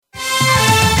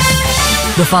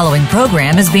The following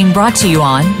program is being brought to you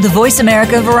on the Voice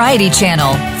America Variety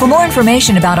Channel. For more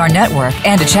information about our network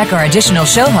and to check our additional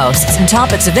show hosts and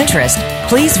topics of interest,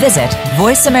 please visit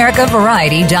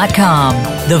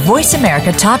voiceamericavariety.com. The Voice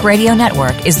America Talk Radio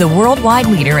Network is the worldwide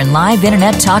leader in live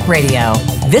Internet talk radio.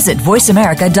 Visit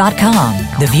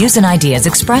voiceamerica.com. The views and ideas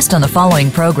expressed on the following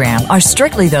program are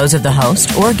strictly those of the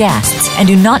host or guests and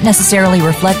do not necessarily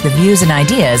reflect the views and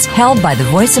ideas held by the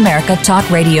Voice America Talk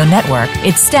Radio Network,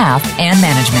 its staff, and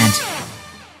management.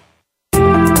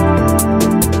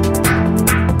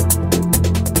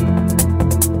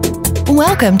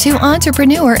 Welcome to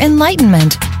Entrepreneur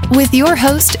Enlightenment with your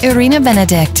host, Irina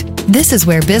Benedict. This is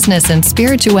where business and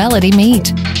spirituality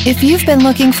meet. If you've been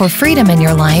looking for freedom in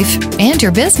your life and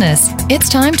your business, it's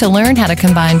time to learn how to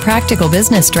combine practical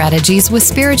business strategies with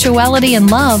spirituality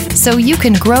and love so you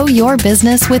can grow your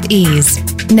business with ease.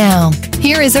 Now,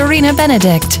 here is Irina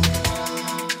Benedict.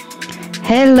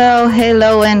 Hello,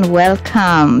 and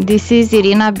welcome. This is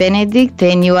Irina Benedict,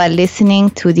 and you are listening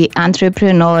to the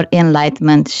Entrepreneur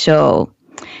Enlightenment Show.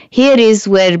 Here is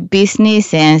where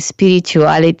business and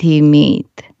spirituality meet.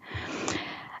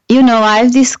 You know,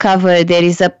 I've discovered there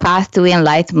is a path to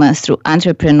enlightenment through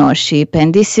entrepreneurship,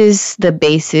 and this is the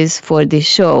basis for this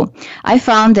show. I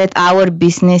found that our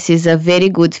business is a very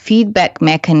good feedback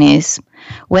mechanism.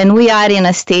 When we are in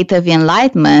a state of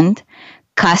enlightenment,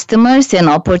 customers and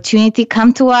opportunity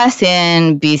come to us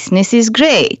and business is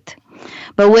great.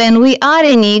 But when we are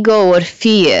in ego or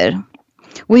fear,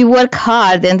 we work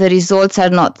hard and the results are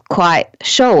not quite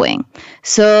showing.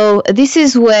 So this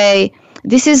is a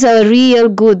real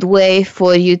good way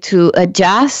for you to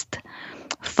adjust,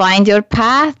 find your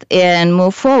path, and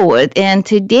move forward. And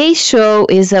today's show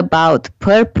is about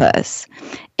purpose.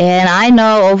 And I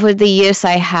know over the years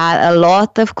I had a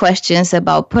lot of questions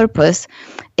about purpose.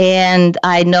 And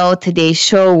I know today's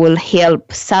show will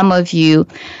help some of you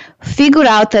figure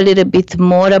out a little bit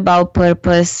more about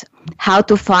purpose, how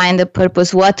to find the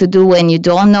purpose, what to do when you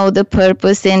don't know the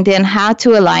purpose, and then how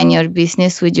to align your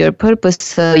business with your purpose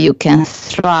so you can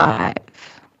thrive.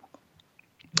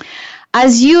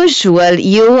 As usual,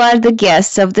 you are the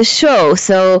guests of the show,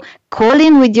 so call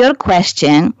in with your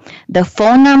question. The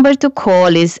phone number to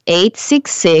call is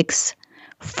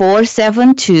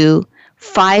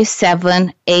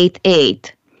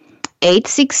 866-472-5788.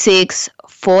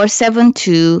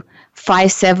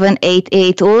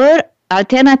 866-472-5788, or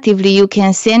alternatively, you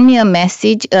can send me a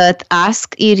message at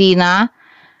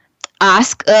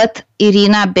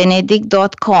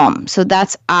ask@irinabenedict.com. So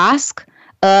that's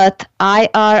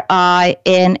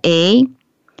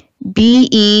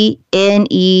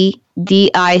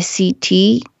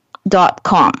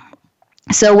ask@IRINABENEDICT.com.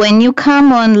 So when you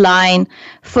come online,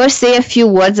 first say a few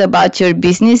words about your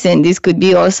business, and this could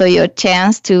be also your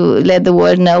chance to let the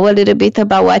world know a little bit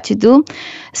about what you do.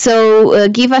 So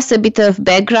give us a bit of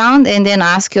background and then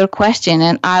ask your question.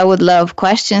 And I would love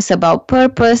questions about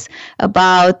purpose,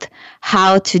 about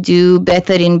how to do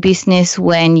better in business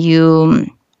when you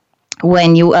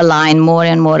align more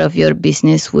and more of your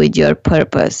business with your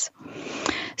purpose.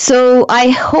 So I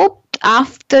hope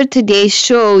after today's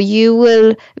show, you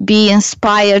will be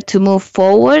inspired to move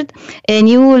forward, and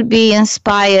you will be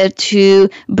inspired to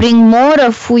bring more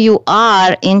of who you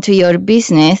are into your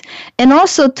business, and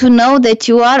also to know that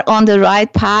you are on the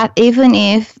right path, even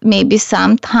if maybe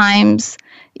sometimes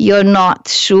you're not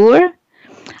sure.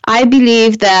 I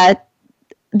believe that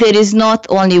there is not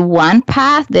only one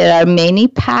path, there are many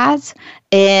paths,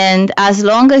 and as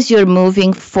long as you're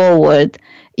moving forward,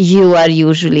 you are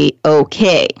usually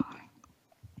okay.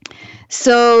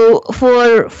 So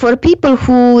for people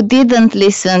who didn't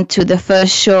listen to the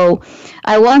first show,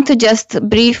 I want to just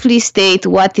briefly state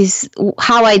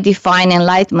how I define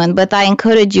enlightenment, but I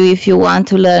encourage you, if you want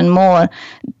to learn more,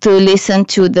 to listen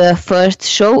to the first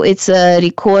show. It's a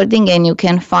recording and you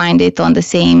can find it on the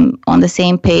same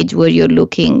page where you're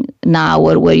looking now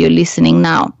or where you're listening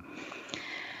now.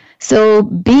 So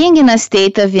being in a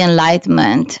state of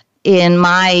enlightenment, in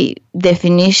my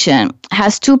definition,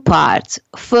 has two parts.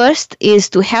 First is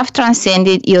to have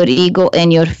transcended your ego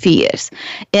and your fears.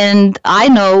 And I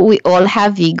know we all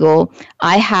have ego.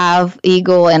 I have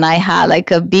ego, and I had like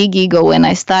a big ego when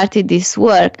I started this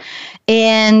work.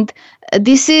 And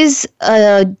this is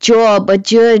a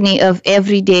journey of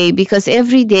every day, because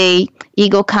every day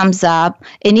ego comes up,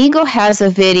 and ego has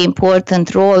a very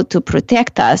important role to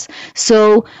protect us.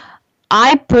 So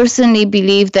I personally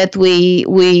believe that we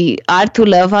are to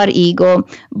love our ego,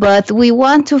 but we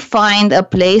want to find a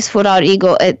place for our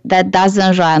ego that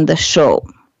doesn't run the show.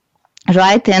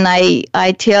 right? And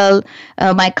I tell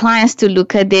my clients to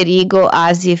look at their ego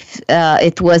as if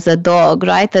it was a dog,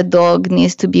 right? A dog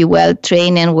needs to be well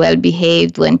trained and well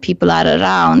behaved when people are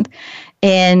around,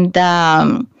 and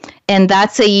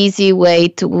that's a easy way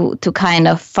to kind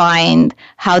of find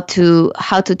how to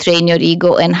train your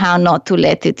ego and how not to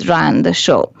let it run the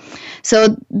show.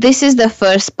 So this is the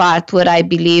first part where I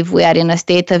believe we are in a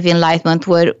state of enlightenment,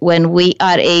 when we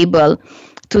are able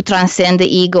to transcend the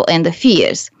ego and the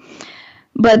fears.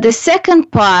 But the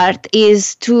second part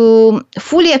is to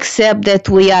fully accept that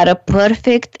we are a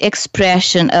perfect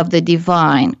expression of the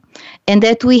divine, and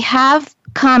that we have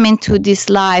come into this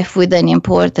life with an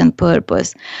important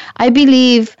purpose. I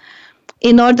believe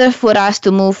in order for us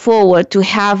to move forward, to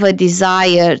have a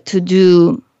desire to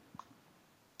do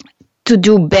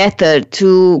better,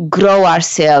 to grow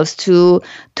ourselves, to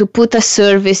put a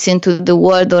service into the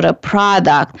world or a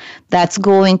product that's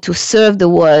going to serve the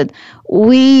world,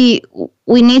 we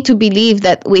need to believe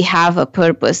that we have a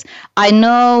purpose. I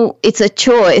know it's a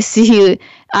choice,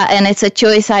 and it's a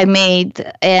choice I made,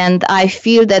 and I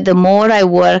feel that the more I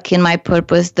work in my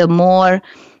purpose, the more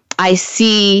I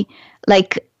see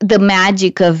like the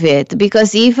magic of it.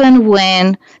 Because even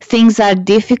when things are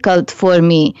difficult for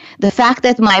me, the fact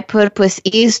that my purpose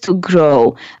is to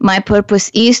grow, my purpose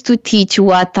is to teach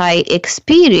what I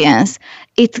experience,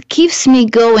 it keeps me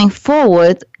going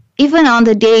forward, even on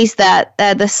the days that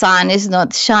the sun is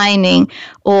not shining,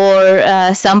 or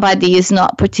somebody is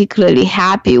not particularly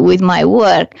happy with my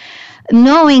work.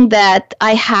 Knowing that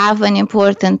I have an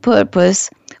important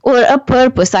purpose, or a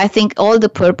purpose, I think all the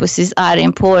purposes are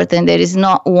important. There is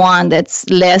not one that's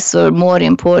less or more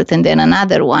important than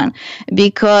another one.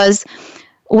 Because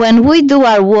when we do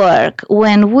our work,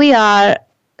 when we are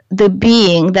the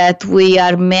being that we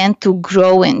are meant to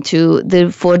grow into,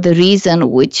 for the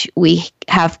reason which we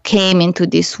have came into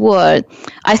this world,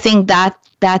 I think that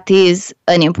is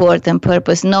an important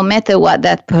purpose, no matter what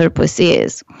that purpose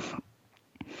is.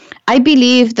 I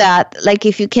believe that, like,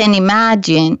 if you can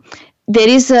imagine, there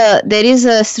is a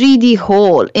 3D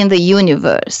hole in the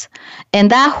universe,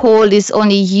 and that hole is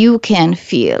only you can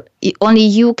feel. Only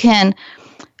you can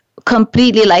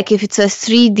completely, like if it's a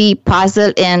 3D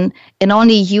puzzle, and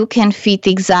only you can fit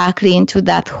exactly into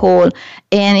that hole.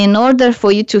 And in order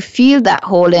for you to feel that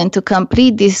hole and to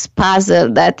complete this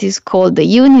puzzle that is called the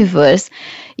universe,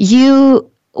 you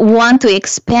want to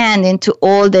expand into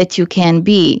all that you can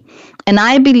be. And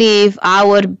I believe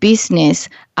our business,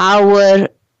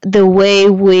 the way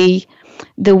we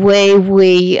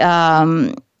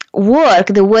work,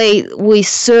 the way we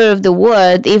serve the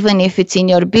world, even if it's in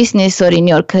your business or in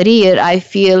your career, I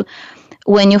feel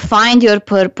when you find your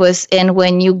purpose and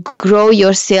when you grow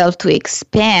yourself to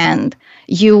expand,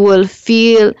 you will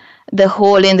feel the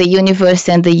hole in the universe,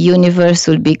 and the universe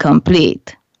will be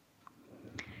complete.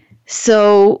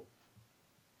 So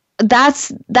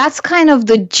that's kind of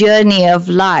the journey of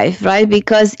life, right?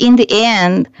 Because in the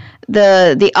end,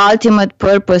 the ultimate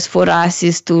purpose for us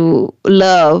is to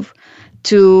love,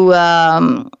 to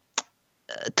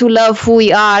love who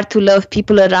we are, to love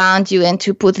people around you, and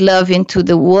to put love into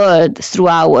the world through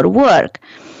our work.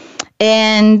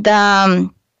 And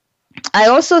I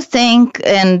also think,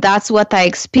 and that's what I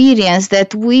experienced,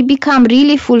 that we become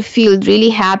really fulfilled, really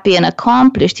happy and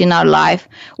accomplished in our life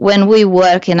when we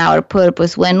work in our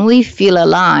purpose, when we feel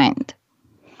aligned.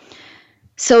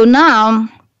 So now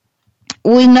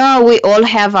we know we all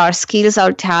have our skills,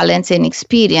 our talents, and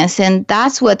experience, and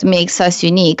that's what makes us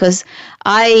unique. Because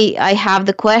I have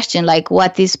the question, like,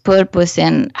 what is purpose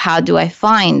and how do I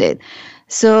find it?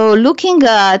 So looking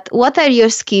at what are your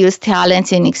skills,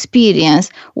 talents, and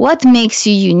experience, what makes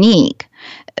you unique?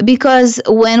 Because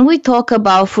when we talk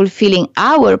about fulfilling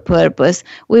our purpose,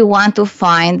 we want to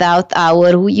find out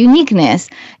our uniqueness.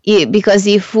 Because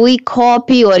if we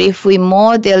copy or if we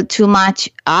model too much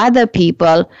other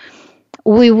people,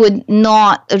 we would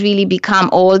not really become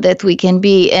all that we can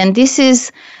be. And this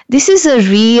is a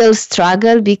real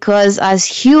struggle, because as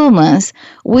humans,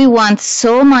 we want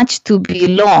so much to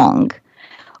belong.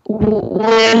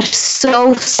 We're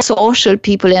so social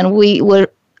people, and we're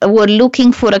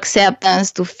looking for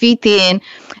acceptance, to fit in.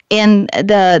 And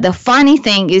the funny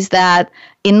thing is that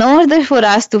in order for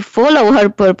us to follow our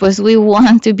purpose, we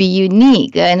want to be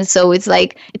unique. And so it's a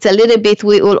little bit,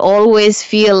 we will always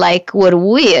feel like we're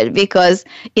weird, because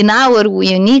in our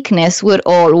uniqueness, we're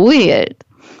all weird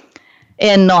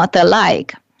and not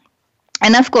alike.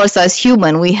 And of course, as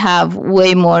human, we have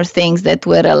way more things that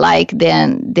we're alike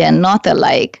than not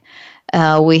alike.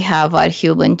 We have our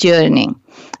human journey.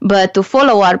 But to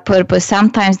follow our purpose,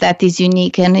 sometimes that is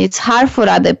unique, and it's hard for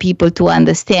other people to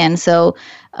understand. So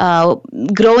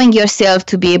growing yourself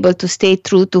to be able to stay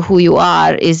true to who you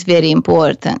are is very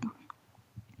important.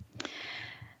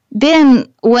 Then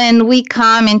when we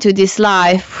come into this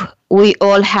life, we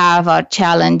all have our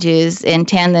challenges and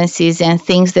tendencies and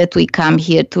things that we come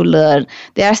here to learn.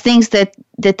 There are things that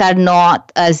are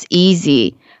not as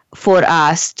easy for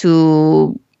us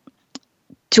to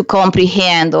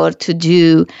comprehend or to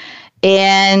do.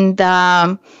 And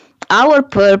our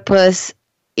purpose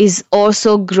is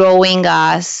also growing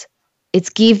us. It's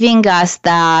giving us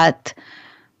that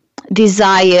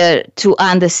desire to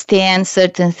understand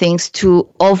certain things, to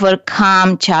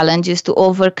overcome challenges, to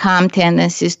overcome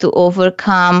tendencies, to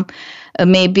overcome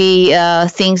maybe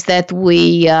things that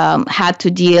we had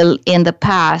to deal in the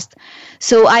past.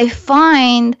 So I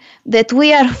find that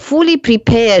we are fully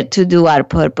prepared to do our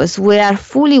purpose. We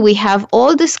have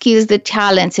all the skills, the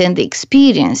talents, and the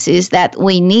experiences that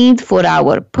we need for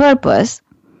our purpose.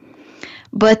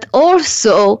 But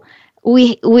also,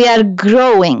 we are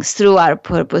growing through our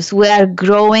purpose. We are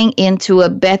growing into a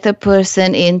better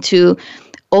person, into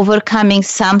overcoming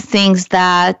some things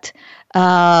that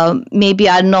maybe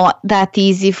are not that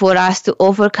easy for us to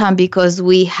overcome because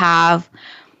we have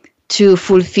to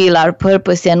fulfill our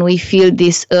purpose and we feel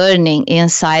this yearning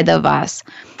inside of us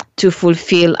to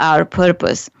fulfill our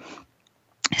purpose.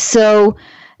 So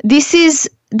this is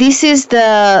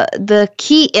the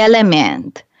key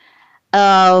element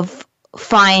of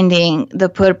finding the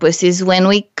purpose, is when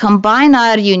we combine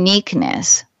our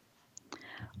uniqueness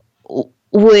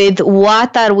with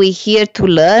what are we here to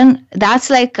learn. That's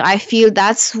like, I feel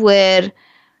that's where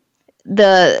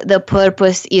the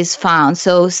purpose is found.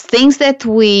 So things that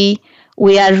we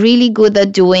are really good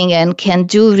at doing and can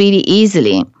do really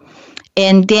easily,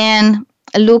 and then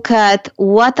look at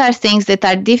what are things that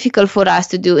are difficult for us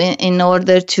to do in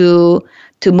order to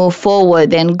move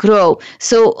forward and grow.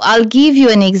 So I'll give you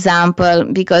an example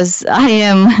because I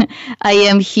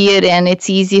am here and it's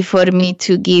easy for me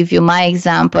to give you my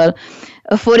example.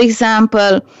 For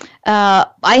example,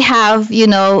 I have,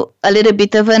 a little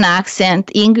bit of an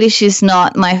accent. English is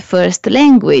not my first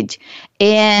language.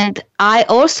 And I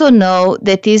also know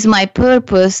that is my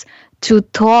purpose to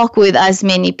talk with as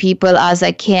many people as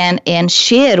I can and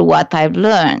share what I've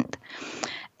learned.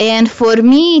 And for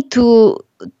me to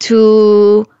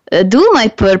do my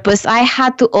purpose, I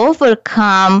had to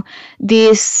overcome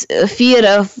this fear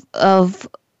of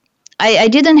I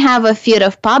didn't have a fear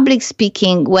of public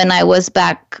speaking when I was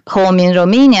back home in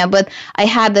Romania, but I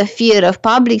had a fear of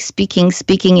public speaking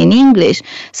in English.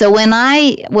 So when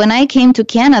I came to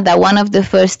Canada, one of the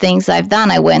first things I've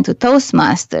done, I went to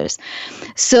Toastmasters.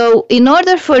 So in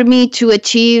order for me to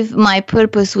achieve my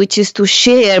purpose, which is to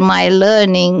share my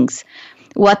learnings,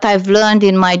 what I've learned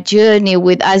in my journey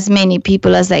with as many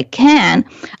people as I can,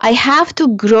 I have to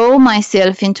grow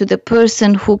myself into the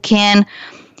person who can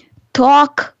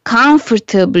talk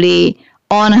comfortably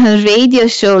on a radio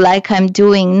show like I'm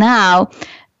doing now.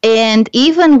 And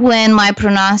even when my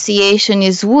pronunciation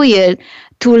is weird,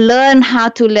 to learn how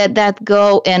to let that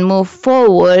go and move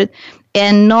forward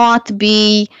and not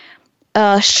be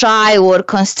shy or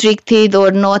constricted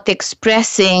or not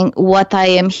expressing what I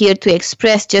am here to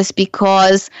express just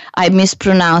because I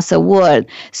mispronounce a word.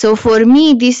 So for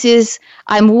me,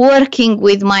 I'm working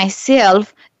with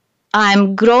myself.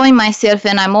 I'm growing myself,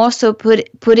 and I'm also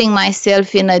putting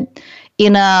myself in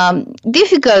a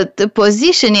difficult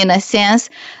position in a sense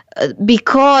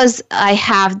because I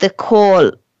have the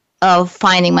call of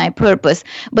finding my purpose.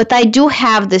 But I do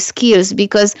have the skills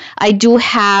because I do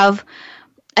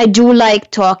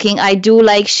like talking, I do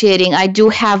like sharing, I do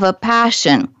have a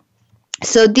passion.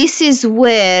 So this is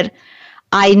where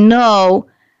I know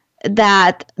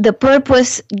that the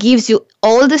purpose gives you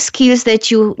all the skills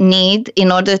that you need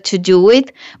in order to do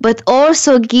it, but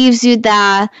also gives you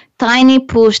that tiny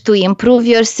push to improve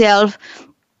yourself,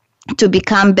 to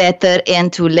become better,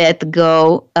 and to let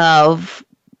go of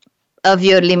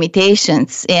your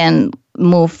limitations and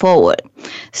move forward.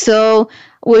 So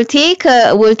we'll take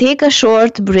a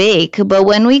short break, but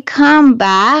when we come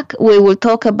back, we will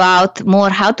talk about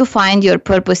more how to find your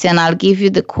purpose, and I'll give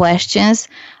you the questions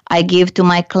I give to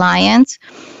my clients.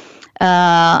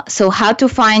 So how to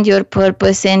find your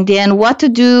purpose, and then what to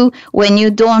do when you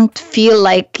don't feel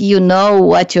like you know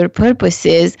what your purpose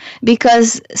is,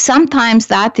 because sometimes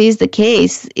that is the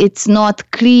case. It's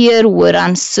not clear, we're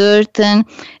uncertain,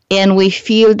 and we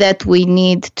feel that we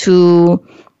need to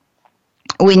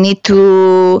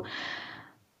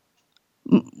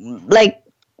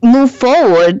move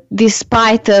forward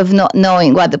despite of not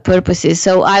knowing what the purpose is.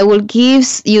 So I will give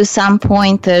you some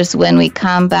pointers when we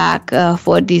come back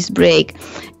for this break.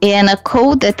 And a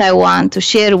quote that I want to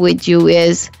share with you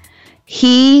is,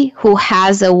 He who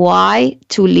has a why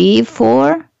to live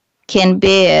for can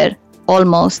bear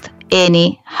almost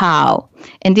any how.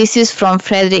 And this is from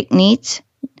Friedrich Nietzsche.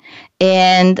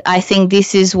 And I think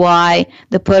this is why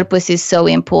the purpose is so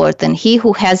important. He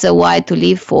who has a why to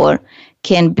live for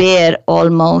can bear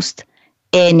almost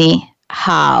any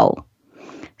how.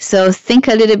 So think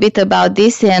a little bit about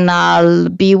this, and I'll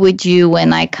be with you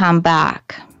when I come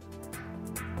back.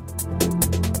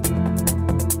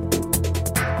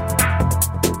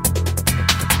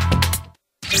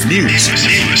 News,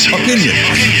 opinion,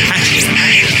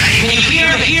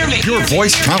 your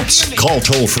voice counts. Call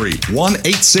toll free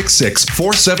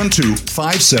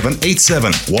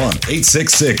 1-866-472-5787.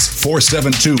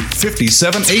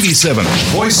 1-866-472-5787.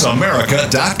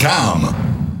 VoiceAmerica.com.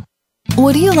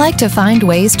 Would you like to find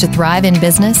ways to thrive in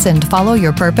business and follow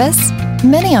your purpose?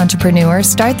 Many entrepreneurs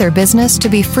start their business to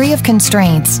be free of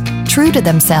constraints, true to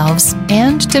themselves,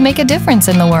 and to make a difference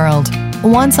in the world.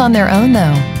 Once on their own,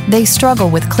 though, they struggle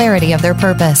with clarity of their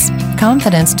purpose,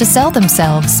 confidence to sell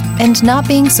themselves, and not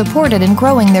being supported in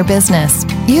growing their business.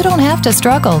 You don't have to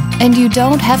struggle, and you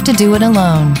don't have to do it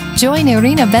alone. Join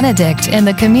Irina Benedict and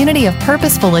the community of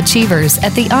purposeful achievers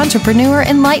at the Entrepreneur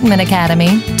Enlightenment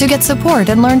Academy to get support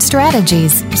and learn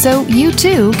strategies so you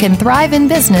too can thrive in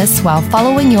business while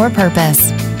following your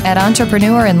purpose. At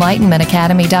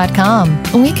EntrepreneurEnlightenmentAcademy.com,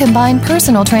 we combine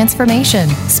personal transformation,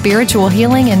 spiritual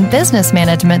healing, and business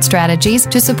management strategies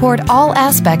to support all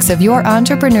aspects of your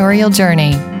entrepreneurial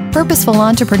journey. Purposeful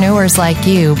entrepreneurs like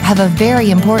you have a very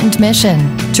important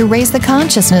mission: to raise the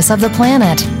consciousness of the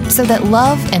planet so that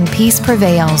love and peace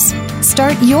prevails.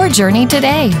 Start your journey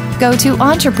today. Go to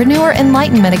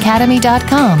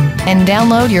EntrepreneurEnlightenmentAcademy.com and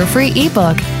download your free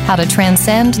ebook, How to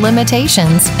Transcend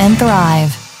Limitations and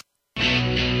Thrive.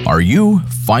 Are you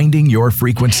finding your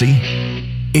frequency?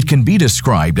 It can be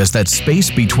described as that space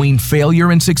between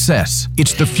failure and success.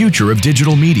 It's the future of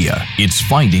digital media. It's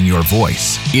finding your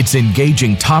voice. It's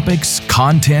engaging topics,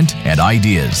 content, and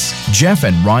ideas. Jeff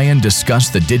and Ryan discuss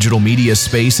the digital media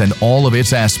space and all of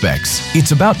its aspects.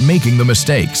 It's about making the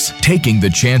mistakes, taking the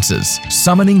chances,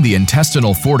 summoning the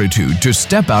intestinal fortitude to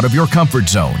step out of your comfort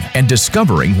zone, and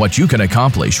discovering what you can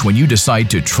accomplish when you decide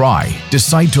to try,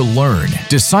 decide to learn,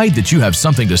 decide that you have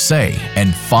something to say,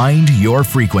 and find your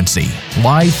frequency.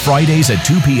 Live Fridays at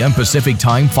 2 p.m. Pacific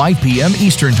Time, 5 p.m.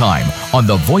 Eastern Time on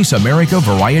the Voice America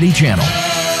Variety Channel.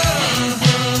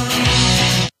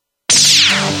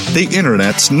 The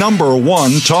Internet's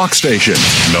 #1 talk station.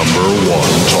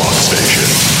 #1 talk station.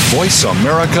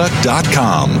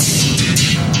 VoiceAmerica.com.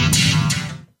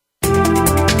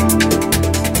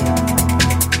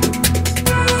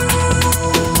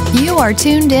 You are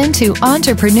tuned in to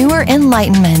Entrepreneur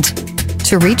Enlightenment.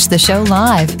 To reach the show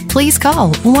live, please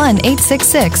call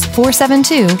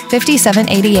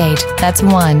 1-866-472-5788. That's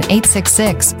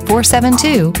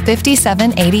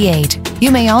 1-866-472-5788.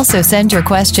 You may also send your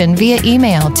question via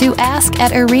email to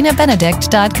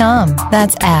ask@irinabenedict.com.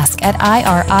 That's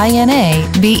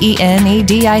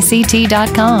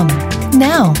ask@IRINABENEDICT.com.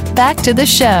 Now, back to the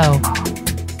show.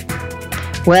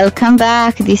 Welcome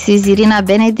back. This is Irina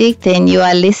Benedict, and you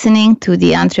are listening to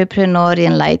the Entrepreneur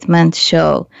Enlightenment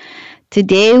Show.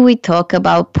 Today we talk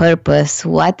about purpose.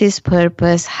 What is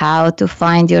purpose? How to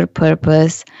find your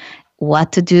purpose?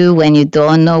 What to do when you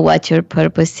don't know what your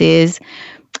purpose is?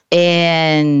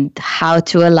 And how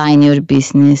to align your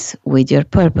business with your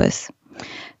purpose.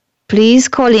 Please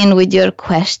call in with your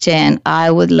question.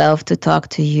 I would love to talk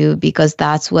to you because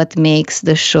that's what makes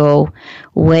the show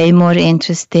way more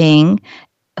interesting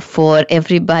for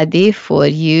everybody, for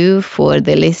you, for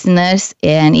the listeners,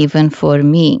 and even for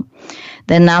me.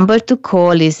 The number to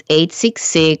call is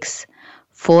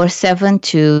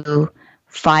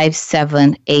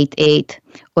 866-472-5788,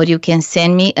 or you can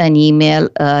send me an email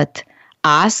at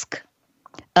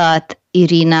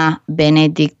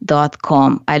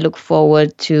ask@irinabenedict.com. I look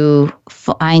forward to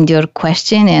find your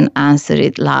question and answer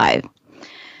it live.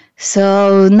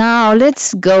 So now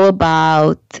let's go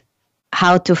about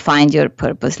how to find your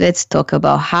purpose. Let's talk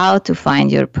about how to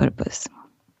find your purpose.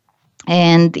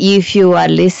 And if you are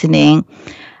listening,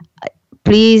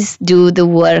 please do the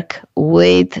work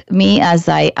with me as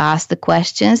I ask the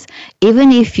questions.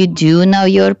 Even if you do know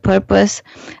your purpose,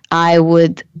 I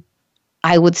would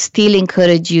still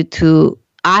encourage you to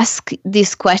ask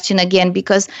this question again,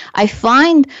 because I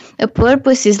find a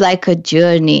purpose is like a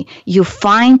journey. You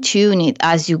fine-tune it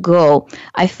as you go.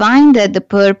 I find that the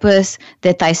purpose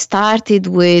that I started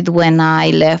with when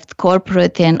I left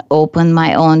corporate and opened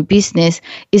my own business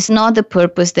is not the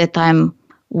purpose that I'm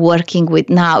working with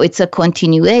now. It's a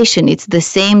continuation. It's the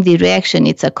same direction.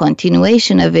 It's a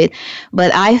continuation of it.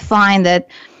 But I find that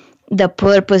the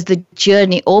purpose, the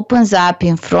journey opens up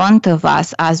in front of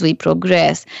us as we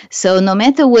progress. So no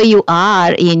matter where you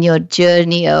are in your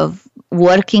journey of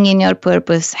working in your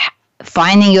purpose,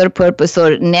 finding your purpose,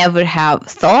 or never have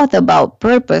thought about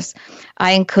purpose,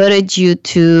 I encourage you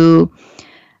to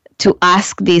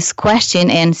ask this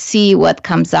question and see what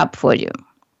comes up for you.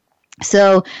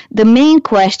 So the main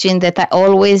question that I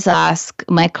always ask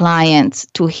my clients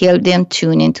to help them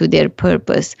tune into their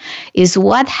purpose is,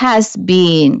 what has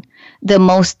been the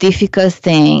most difficult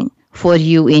thing for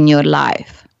you in your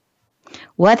life?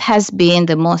 What has been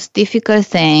the most difficult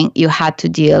thing you had to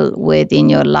deal with in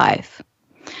your life?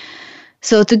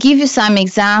 So to give you some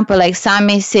example, like some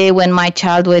may say, when my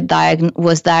child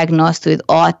was diagnosed with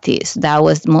autism, that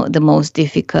was the most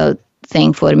difficult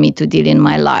thing for me to deal in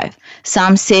my life.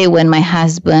 Some say when my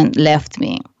husband left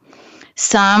me.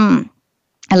 Some,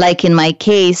 like in my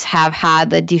case, have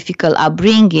had a difficult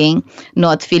upbringing,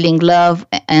 not feeling loved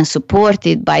and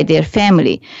supported by their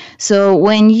family. So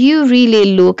when you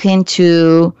really look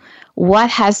into what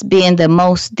has been the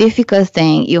most difficult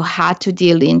thing you had to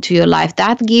deal into your life,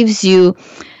 that gives you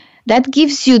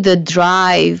the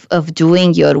drive of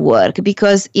doing your work.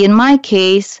 Because in my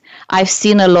case, I've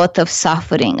seen a lot of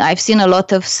suffering. I've seen a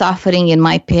lot of suffering in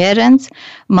my parents.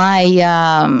 My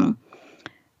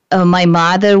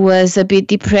mother was a bit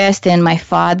depressed, and my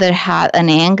father had an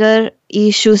anger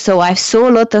issue. So I saw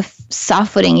a lot of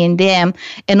suffering in them,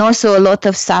 and also a lot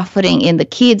of suffering in the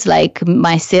kids, like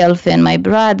myself and my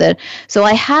brother. So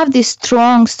I have this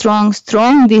strong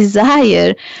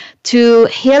desire to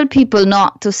help people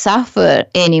not to suffer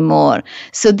anymore.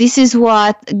 So this is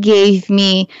what gave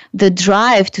me the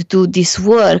drive to do this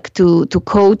work, to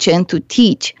coach and to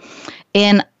teach.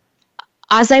 And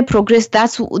as I progressed,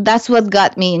 that's what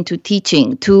got me into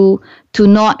teaching, to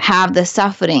not have the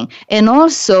suffering. And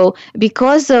also,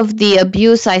 because of the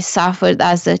abuse I suffered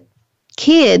as a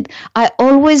kid, I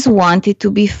always wanted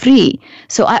to be free.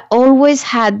 So I always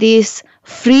had this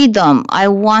freedom. I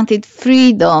wanted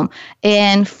freedom.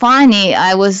 And funny,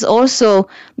 I was also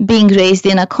being raised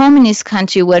in a communist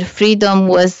country where freedom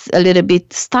was a little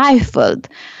bit stifled.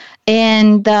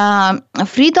 And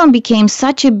freedom became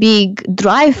such a big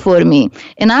drive for me.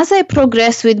 And as I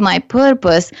progressed with my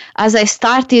purpose, as I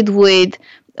started with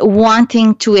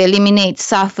wanting to eliminate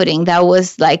suffering, that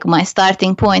was like my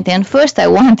starting point. And first I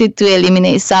wanted to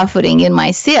eliminate suffering in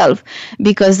myself,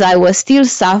 because I was still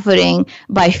suffering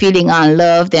by feeling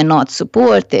unloved and not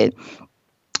supported.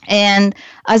 And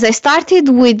as I started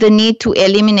with the need to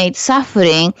eliminate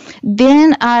suffering,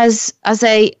 then as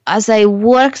I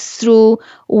worked through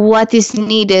what is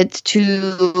needed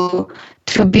to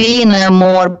be in a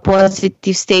more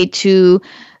positive state, to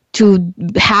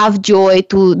have joy,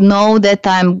 to know that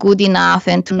I'm good enough,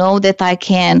 and to know that I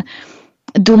can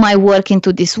do my work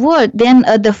into this world, then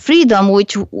the freedom,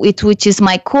 which is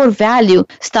my core value,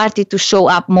 started to show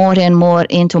up more and more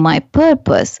into my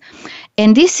purpose.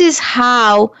 And this is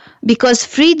how, because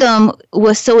freedom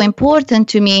was so important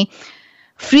to me,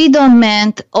 freedom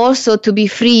meant also to be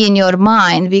free in your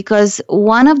mind, because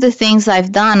one of the things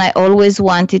I've done, I always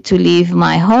wanted to leave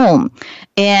my home.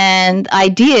 And I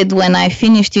did. When I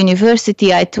finished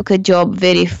university, I took a job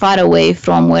very far away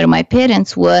from where my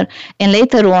parents were. And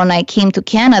later on, I came to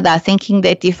Canada thinking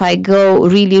that if I go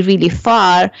really, really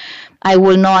far, I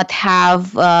will not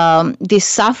have this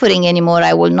suffering anymore.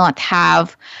 I will not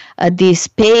have this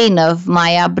pain of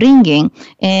my upbringing.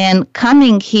 And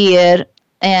coming here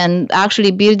and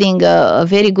actually building a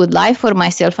very good life for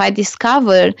myself, I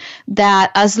discovered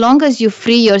that as long as you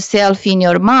free yourself in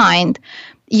your mind,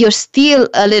 you're still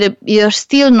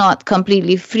not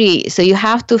completely free. So you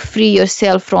have to free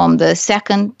yourself from the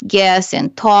second guess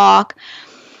and talk.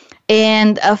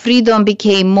 And freedom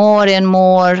became more and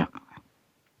more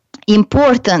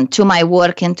important to my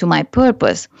work and to my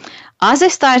purpose. As I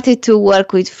started to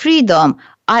work with freedom,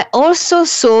 I also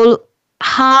saw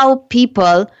how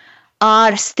people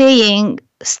are staying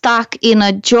stuck in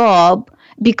a job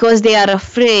because they are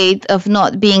afraid of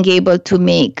not being able to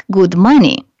make good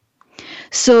money.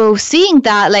 So seeing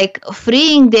that, like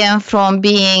freeing them from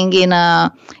being in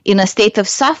a state of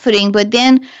suffering, but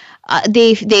then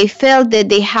they felt that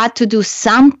they had to do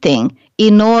something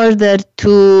in order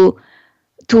to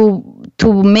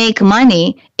make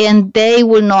money, and they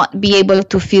will not be able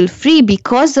to feel free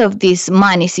because of this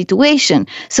money situation.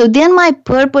 So then my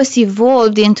purpose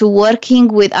evolved into working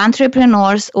with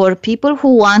entrepreneurs or people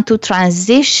who want to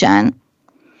transition,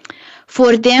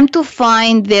 for them to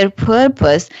find their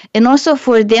purpose, and also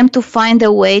for them to find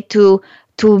a way to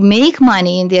make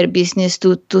money in their business,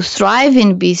 to thrive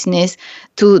in business,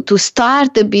 to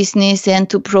start the business and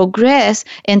to progress,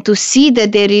 and to see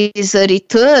that there is a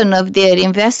return of their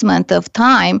investment of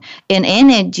time and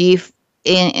energy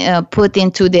put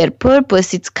into their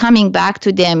purpose. It's coming back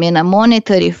to them in a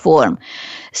monetary form.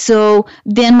 So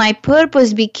then my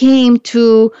purpose became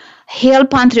to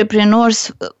help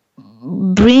entrepreneurs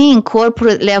bring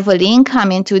corporate level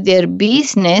income into their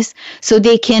business so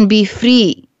they can be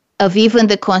free of even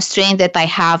the constraint that I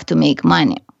have to make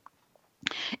money.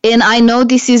 And I know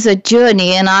this is a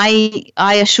journey, and I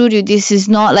assure you this is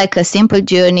not like a simple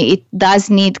journey. It does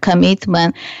need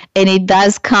commitment, and it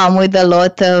does come with a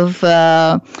lot of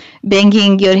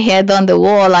banging your head on the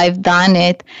wall. I've done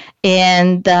it,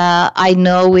 and I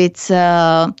know it's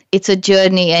a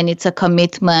journey, and it's a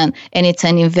commitment, and it's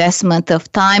an investment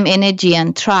of time, energy,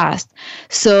 and trust.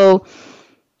 So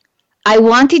I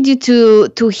wanted you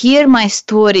to hear my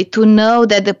story, to know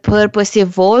that the purpose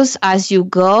evolves as you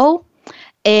go,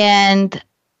 and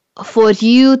for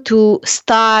you to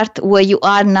start where you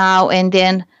are now, and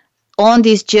then on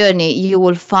this journey you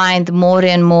will find more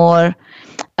and more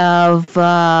of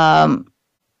how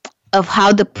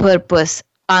the purpose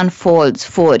unfolds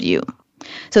for you.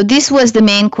 So this was the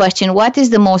main question: what is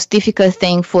the most difficult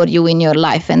thing for you in your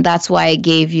life? And that's why I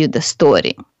gave you the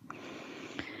story.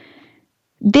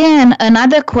 Then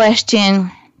another question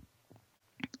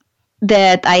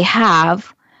that I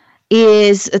have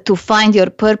is to find your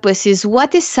purpose is,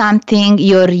 what is something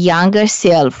your younger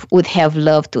self would have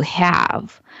loved to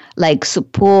have? Like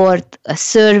support, a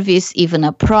service, even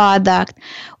a product.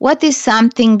 What is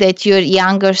something that your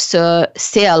younger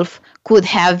self could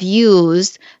have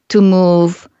used to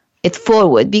move it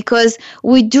forward? Because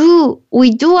we do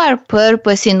our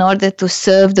purpose in order to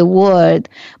serve the world,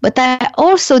 but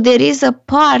there is a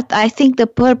part, I think the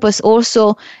purpose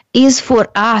also is for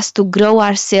us to grow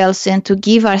ourselves and to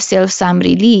give ourselves some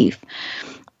relief.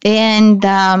 And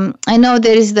I know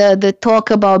there is the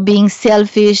talk about being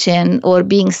selfish or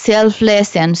being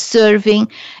selfless and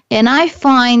serving, and I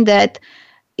find that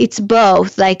it's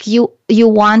both. Like you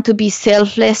want to be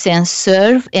selfless and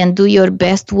serve and do your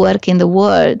best work in the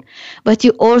world, but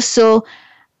you also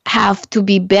have to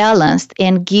be balanced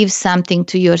and give something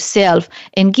to yourself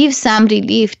and give some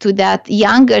relief to that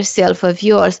younger self of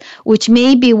yours, which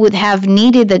maybe would have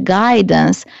needed the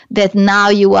guidance that now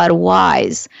you are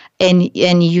wise and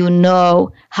you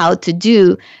know how to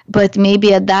do, but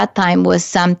maybe at that time was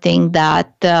something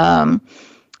that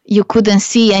you couldn't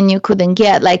see and you couldn't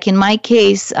get. Like in my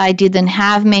case, I didn't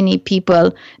have many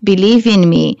people believe in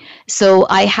me, so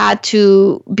I had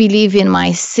to believe in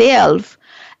myself.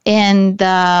 And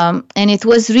it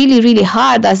was really, really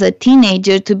hard as a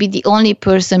teenager to be the only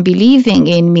person believing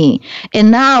in me.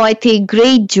 And now I take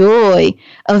great joy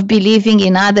of believing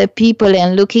in other people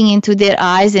and looking into their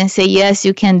eyes and say, yes,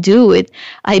 you can do it.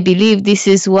 I believe this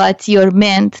is what you're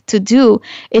meant to do.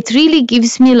 It really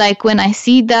gives me, like, when I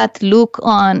see that look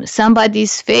on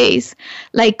somebody's face,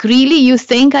 like, really, you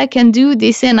think I can do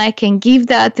this, and I can give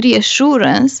that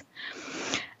reassurance.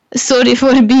 Sorry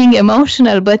for being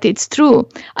emotional, but it's true.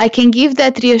 I can give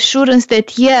that reassurance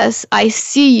that, yes, I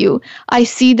see you. I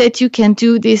see that you can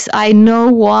do this. I know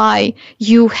why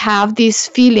you have this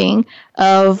feeling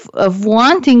of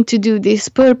wanting to do this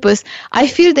purpose. I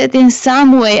feel that in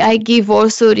some way I give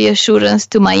also reassurance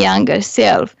to my younger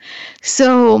self.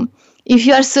 So if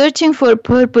you are searching for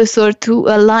purpose or to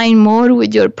align more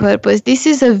with your purpose, this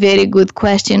is a very good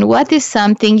question. What is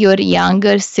something your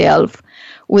younger self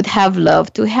would have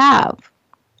loved to have?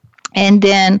 And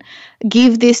then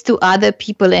give this to other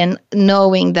people, and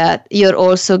knowing that you're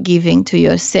also giving to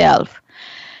yourself.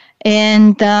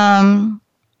 And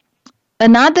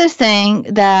another thing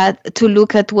that to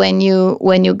look at when you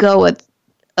go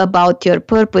about your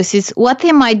purpose is, what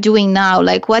am I doing now?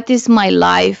 Like, what is my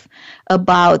life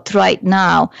about right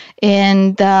now?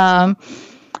 And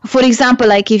for example,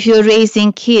 like if you're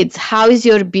raising kids, how is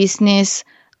your business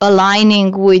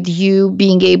aligning with you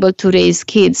being able to raise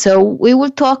kids? So we will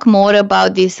talk more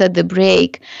about this at the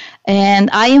break.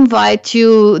 And I invite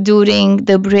you during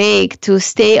the break to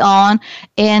stay on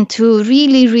and to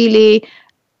really, really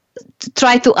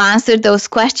try to answer those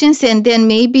questions. And then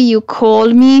maybe you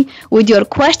call me with your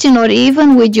question or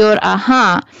even with your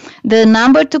aha. The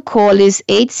number to call is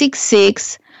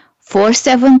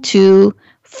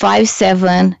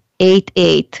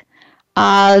 866-472-5788.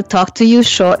 I'll talk to you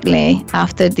shortly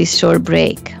after this short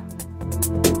break.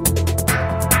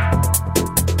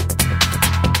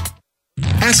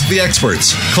 Ask the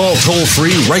experts. Call toll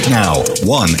free right now,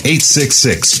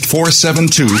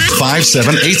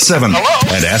 1-866-472-5787.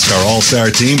 And ask our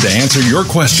All-Star team to answer your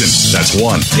question. That's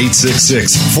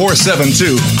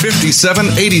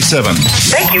 1-866-472-5787.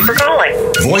 Thank you for calling.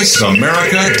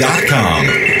 VoiceAmerica.com.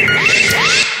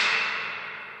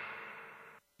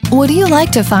 Would you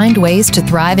like to find ways to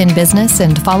thrive in business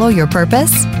and follow your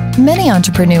purpose? Many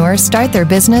entrepreneurs start their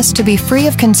business to be free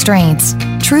of constraints,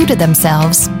 true to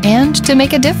themselves, and to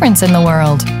make a difference in the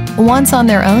world. Once on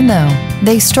their own, though,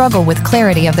 they struggle with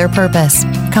clarity of their purpose,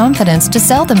 confidence to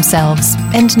sell themselves,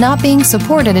 and not being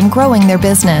supported in growing their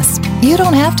business. You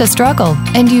don't have to struggle,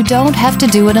 and you don't have to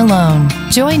do it alone.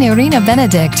 Join Irina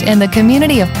Benedict and the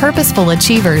community of purposeful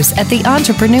achievers at the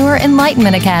Entrepreneur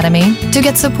Enlightenment Academy to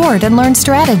get support and learn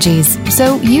strategies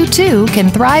so you too can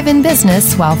thrive in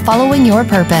business while following your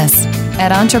purpose.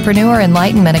 At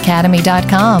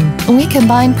EntrepreneurEnlightenmentAcademy.com, we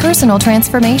combine personal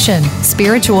transformation,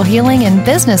 spiritual healing, and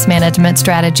business management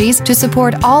strategies to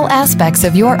support all aspects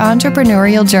of your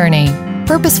entrepreneurial journey.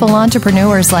 Purposeful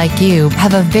entrepreneurs like you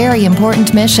have a very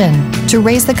important mission: to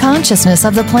raise the consciousness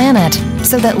of the planet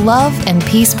so that love and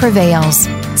peace prevails.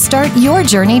 Start your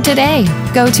journey today.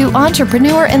 Go to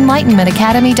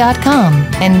EntrepreneurEnlightenmentAcademy.com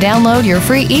and download your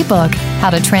free ebook, How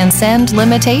to Transcend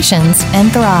Limitations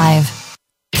and Thrive.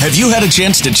 Have you had a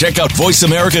chance to check out Voice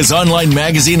America's online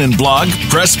magazine and blog,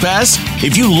 Press Pass?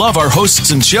 If you love our hosts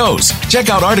and shows,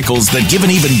 check out articles that give an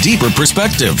even deeper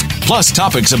perspective, plus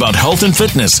topics about health and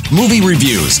fitness, movie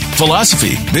reviews,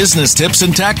 philosophy, business tips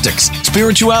and tactics,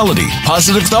 spirituality,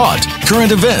 positive thought,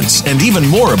 current events, and even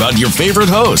more about your favorite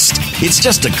host. It's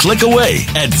just a click away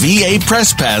at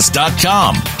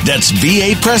VAPressPass.com. That's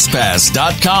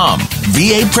VAPressPass.com.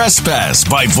 VA Press Pass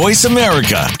by Voice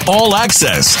America. All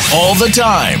access, all the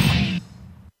time.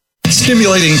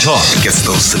 Stimulating talk. Gets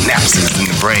those synapses in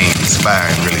the brain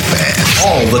firing really fast.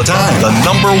 All the time. The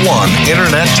number one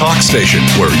internet talk station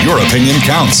where your opinion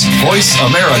counts.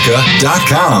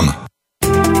 VoiceAmerica.com.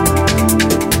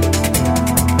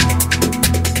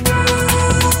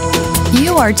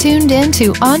 You are tuned in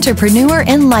to Entrepreneur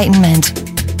Enlightenment.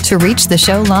 To reach the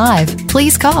show live,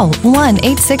 please call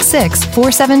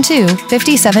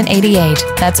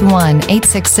 1-866-472-5788. That's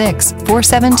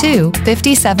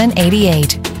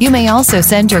 1-866-472-5788. You may also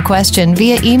send your question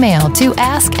via email to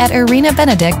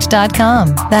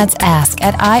ask@irinabenedict.com. That's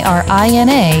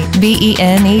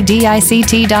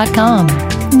ask@IRINABENEDICT.com.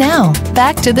 Now,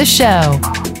 back to the show.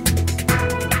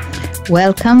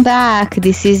 Welcome back.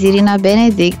 This is Irina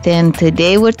Benedict, and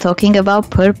today we're talking about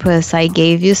purpose. I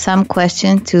gave you some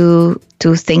questions to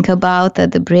think about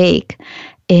at the break.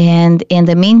 And in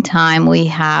the meantime, we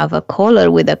have a caller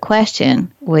with a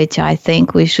question, which I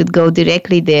think we should go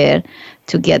directly there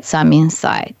to get some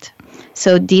insight.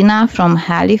 So Dina from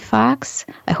Halifax,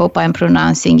 I hope I'm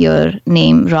pronouncing your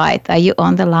name right. Are you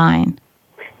on the line?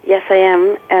 Yes, I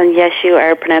am. And yes, you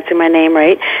are pronouncing my name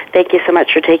right. Thank you so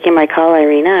much for taking my call,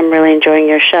 Irina. I'm really enjoying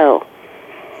your show.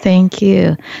 Thank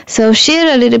you. So share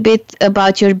a little bit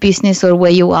about your business or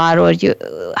where you are or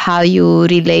how you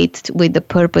relate with the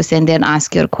purpose, and then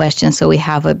ask your question so we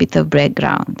have a bit of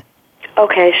background.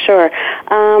 Okay, sure.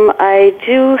 I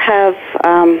do have,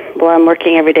 I'm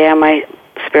working every day on my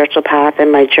spiritual path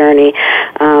and my journey,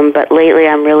 but lately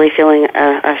I'm really feeling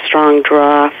a strong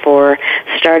draw for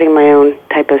starting my own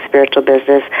type of spiritual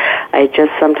business. I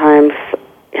just sometimes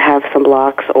have some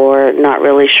blocks or not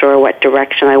really sure what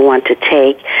direction I want to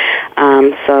take.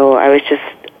 So I was just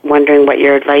wondering what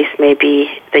your advice may be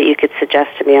that you could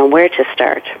suggest to me on where to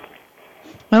start.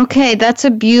 Okay, that's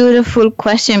a beautiful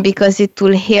question because it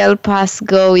will help us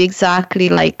go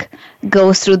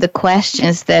through the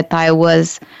questions that I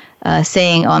was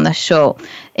saying on the show.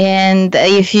 And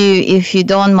if you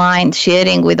don't mind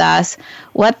sharing with us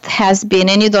what has been,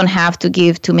 and you don't have to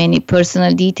give too many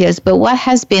personal details, but what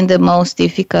has been the most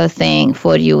difficult thing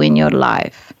for you in your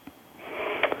life?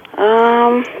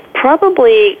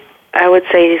 Probably, I would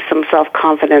say some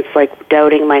self-confidence, like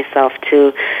doubting myself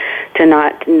to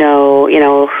not know,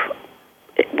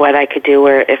 what I could do,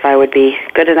 or if I would be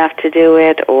good enough to do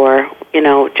it, or,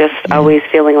 just always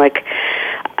feeling like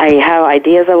I have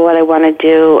ideas of what I want to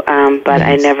do, but yes,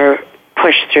 I never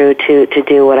push through to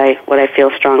do what I feel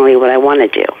strongly what I want to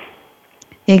do.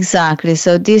 Exactly.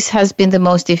 So this has been the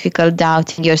most difficult,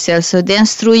 doubting yourself. So then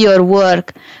through your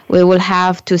work, we will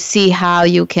have to see how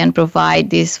you can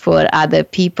provide this for other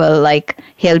people, like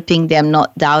helping them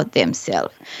not doubt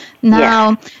themselves.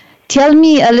 Now, tell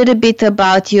me a little bit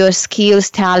about your skills,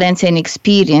 talents, and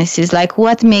experiences. Like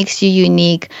what makes you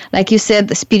unique? Like you said,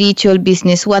 the spiritual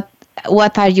business, what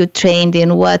are you trained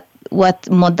in? What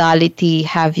modality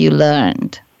have you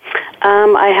learned?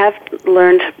 I have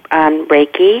learned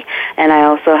Reiki, and I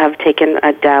also have taken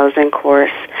a dowsing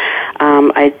course.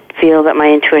 I feel that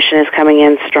my intuition is coming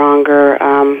in stronger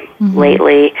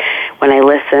lately when I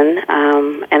listen,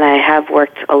 and I have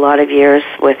worked a lot of years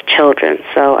with children,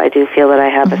 so I do feel that I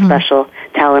have a special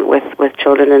talent with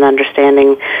children and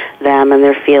understanding them and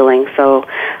their feelings. So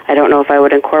I don't know if I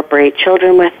would incorporate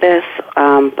children with this,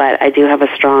 but I do have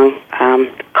a strong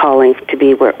calling to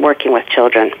be working with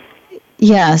children.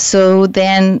 Yeah, so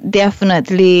then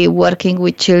definitely working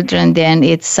with children, then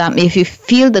it's if you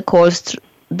feel the calls,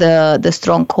 the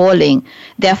strong calling,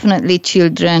 definitely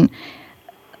children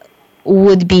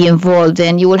would be involved,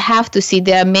 and you will have to see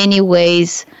there are many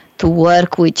ways to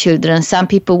work with children. Some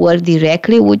people work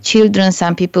directly with children,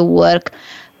 some people work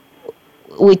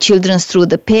with children through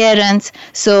the parents.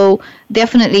 So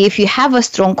definitely if you have a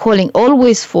strong calling,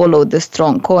 always follow the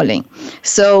strong calling.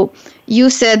 So you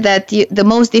said that the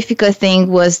most difficult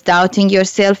thing was doubting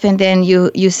yourself, and then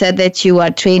you said that you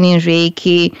are training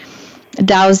Reiki,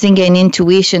 dowsing, and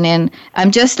intuition, and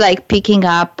I'm just like picking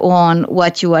up on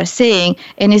what you are saying,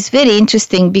 and it's very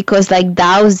interesting because like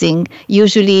dowsing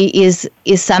usually is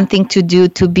something to do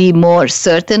to be more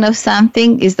certain of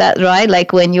something. Is that right?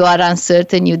 Like when you are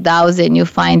uncertain, you douse and you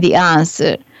find the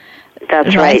answer.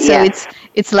 That's right. So yes.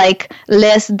 it's like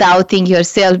less doubting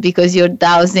yourself because you're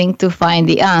dowsing to find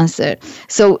the answer.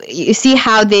 So you see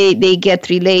how they get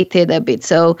related a bit.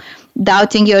 So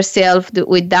doubting yourself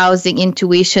with dowsing,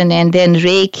 intuition, and then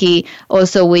Reiki.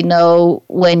 Also, we know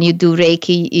when you do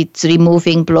Reiki, it's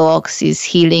removing blocks, is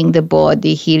healing the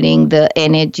body, healing the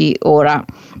energy aura.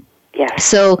 Yes.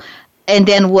 So, and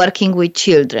then working with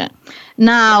children.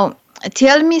 Now,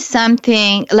 tell me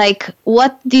something like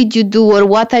what did you do or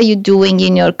what are you doing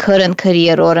in your current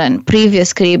career or in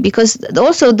previous career? Because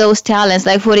also those talents,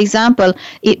 like for example,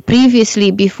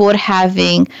 previously before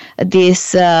having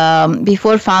this,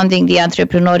 before founding the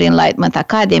Entrepreneur Enlightenment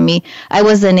Academy, I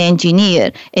was an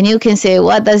engineer. And you can say,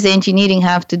 what does engineering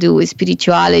have to do with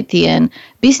spirituality and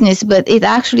business? But it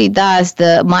actually does.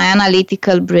 My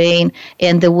analytical brain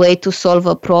and the way to solve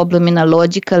a problem in a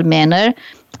logical manner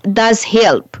does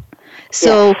help.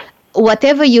 So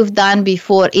whatever you've done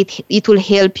before, it will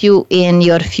help you in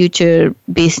your future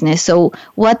business. So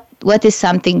what is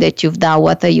something that you've done?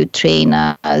 What are you trained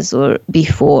as or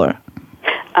before?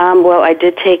 Well, I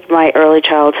did take my early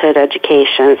childhood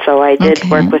education, so I did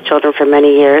work with children for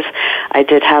many years. I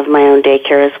did have my own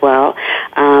daycare as well,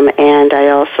 and I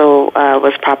also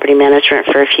was property management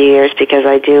for a few years because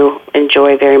I do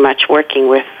enjoy very much working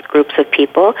with groups of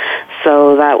people.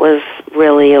 So that was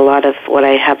really a lot of what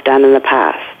I have done in the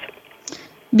past.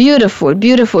 Beautiful,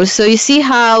 beautiful. So you see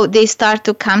how they start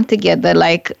to come together,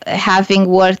 like having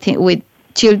worked with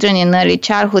children in early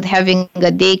childhood, having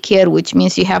a daycare, which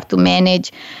means you have to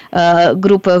manage a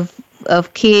group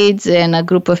of kids and a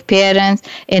group of parents,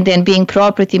 and then being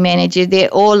property manager. They're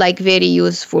all like very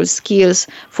useful skills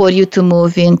for you to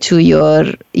move into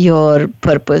your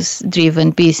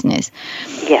purpose-driven business.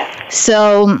 Yes.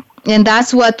 So, and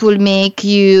that's what will make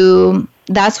you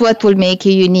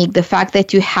unique, the fact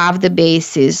that you have the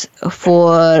basis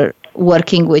for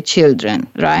working with children,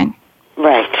 right?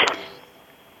 Right.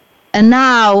 And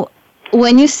now,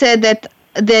 when you said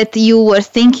that you were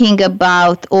thinking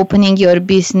about opening your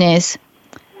business,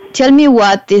 tell me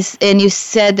what is, and you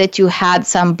said that you had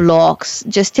some blocks.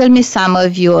 Just tell me some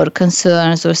of your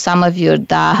concerns or some of your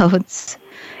doubts,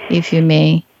 if you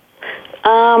may.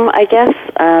 I guess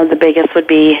the biggest would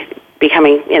be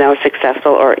becoming,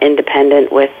 successful or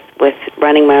independent with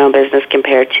running my own business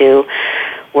compared to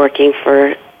working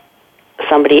for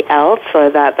somebody else.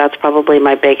 So that's probably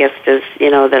my biggest is,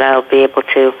 that I'll be able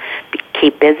to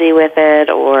keep busy with it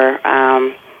or,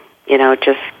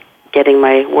 just getting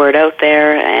my word out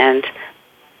there. And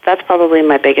that's probably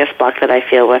my biggest block that I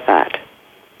feel with that.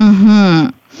 Mm-hmm.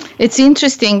 It's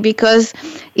interesting because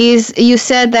you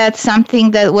said that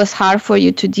something that was hard for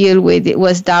you to deal with, it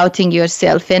was doubting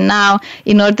yourself. And now,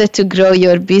 in order to grow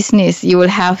your business, you will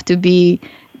have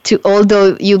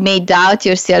although you may doubt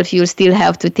yourself, you'll still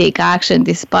have to take action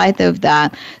despite of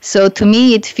that. So to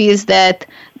me, it feels that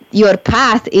your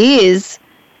path is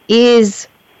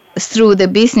through the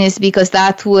business, because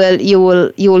that you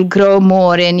will grow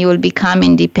more and you will become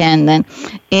independent.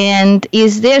 And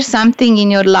is there something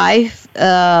in your life,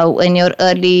 in your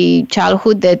early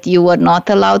childhood, that you were not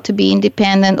allowed to be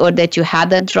independent, or that you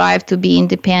had a drive to be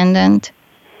independent?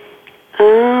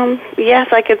 Yes,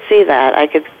 I could see that. I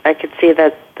could see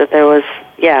that there was,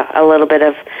 a little bit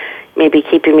of maybe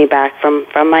keeping me back from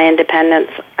my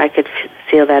independence. I could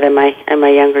feel that in my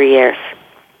younger years.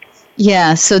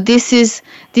 Yeah, so this is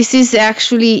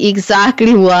actually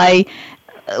exactly why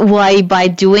why by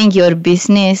doing your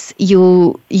business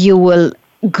you will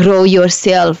grow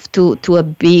yourself to a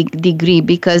big degree,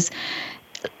 because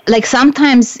like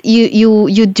sometimes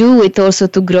you do it also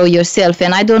to grow yourself.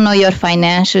 And I don't know your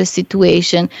financial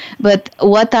situation, but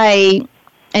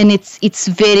it's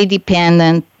very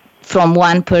dependent from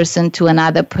one person to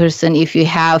another person if you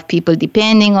have people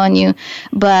depending on you,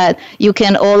 but you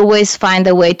can always find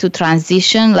a way to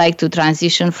transition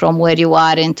from where you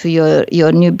are into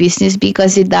your new business,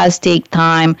 because it does take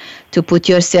time to put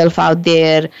yourself out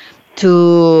there,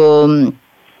 to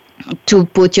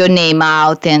put your name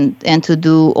out and to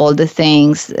do all the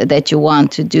things that you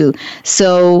want to do.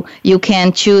 So you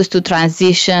can choose to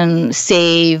transition,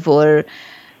 save,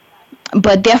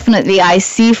 but definitely I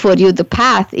see for you the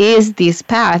path is this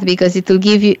path, because it will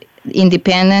give you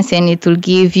independence and it will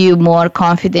give you more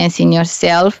confidence in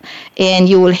yourself, and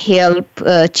you will help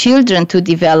children to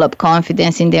develop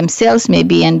confidence in themselves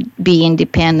maybe and be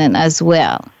independent as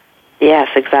well. Yes,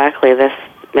 exactly. This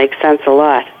makes sense a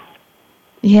lot.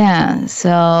 Yeah.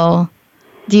 So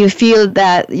do you feel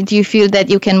that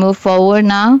you can move forward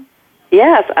now?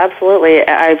 Yes, absolutely.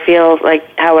 I feel like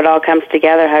how it all comes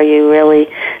together, how you really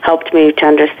helped me to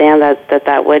understand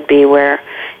that would be where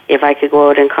if I could go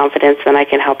out in confidence, then I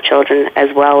can help children as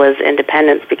well as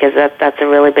independence, because that's a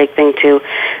really big thing to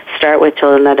start with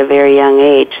children at a very young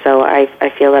age. So I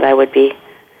feel that I would be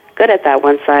good at that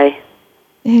once I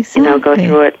go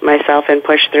through it myself and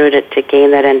push through to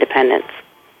gain that independence.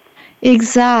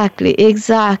 Exactly.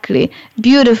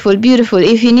 Beautiful.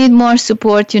 If you need more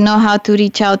support, you know how to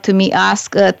reach out to me.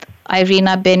 Ask at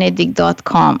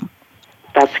irinabenedict.com.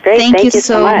 That's great. Thank you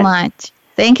so much.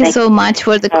 Thank you so much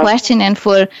for the question and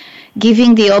for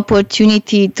giving the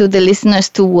opportunity to the listeners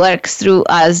to work through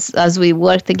as we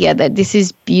work together. This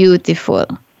is beautiful.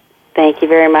 Thank you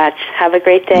very much. Have a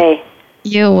great day.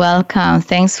 You're welcome.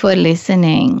 Thanks for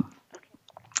listening.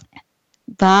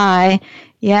 Bye.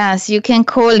 Yes, you can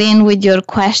call in with your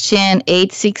question,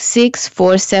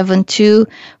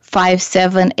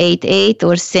 866-472-5788,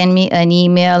 or send me an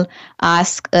email,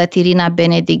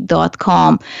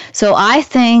 ask@irinabenedict.com. So I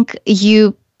think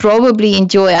you probably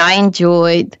I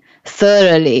enjoyed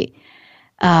thoroughly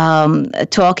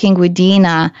talking with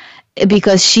Dina,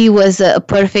 because she was a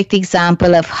perfect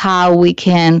example of how we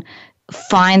can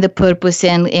find the purpose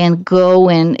and go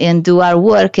and do our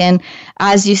work. And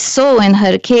as you saw in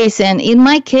her case, and in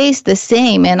my case the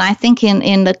same, and I think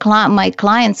in my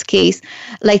client's case,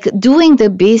 like doing the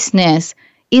business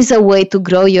is a way to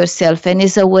grow yourself and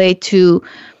is a way to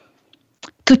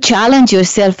challenge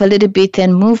yourself a little bit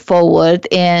and move forward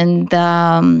and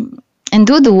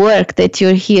do the work that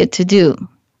you're here to do.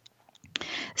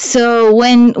 So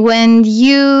when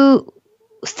you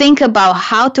think about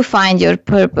how to find your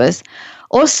purpose,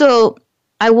 also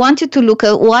I want you to look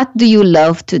at what do you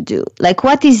love to do, like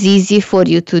what is easy for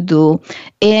you to do,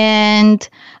 and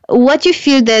what you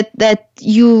feel that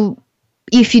you,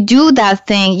 if you do that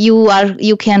thing, you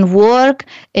can work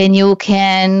and you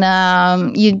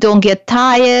don't get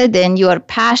tired and you are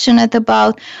passionate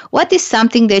about. What is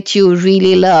something that you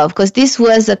really love? Because this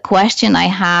was a question I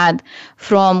had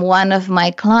from one of my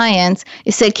clients.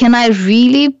 He said, can I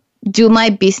really do my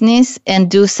business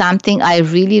and do something I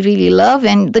really, really love?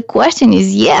 And the question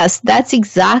is yes, that's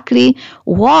exactly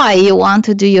why you want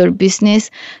to do your business,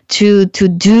 to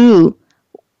do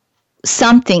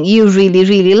something you really,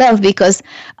 really love. Because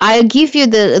I'll give you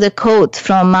the quote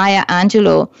from Maya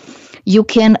Angelou: you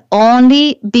can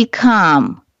only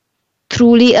become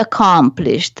truly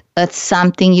accomplished at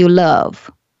something you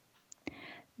love.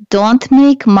 Don't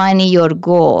make money your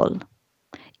goal.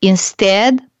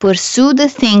 Instead, pursue the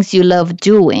things you love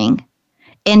doing,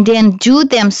 and then do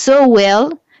them so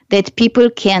well that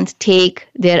people can't take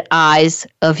their eyes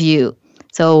off you.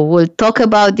 So we'll talk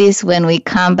about this when we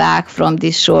come back from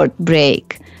this short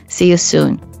break. See you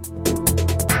soon.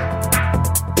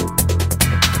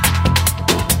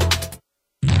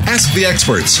 Ask the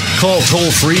experts. Call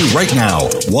toll-free right now,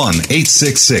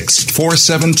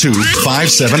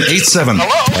 1-866-472-5787.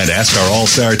 And ask our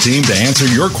All-Star team to answer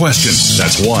your question.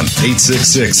 That's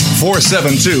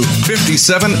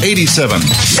 1-866-472-5787.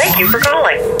 Thank you for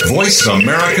calling.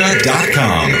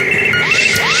 VoiceAmerica.com.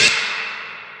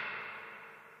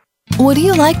 Would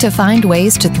you like to find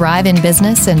ways to thrive in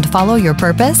business and follow your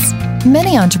purpose?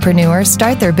 Many entrepreneurs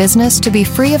start their business to be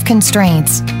free of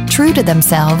constraints, true to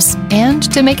themselves, and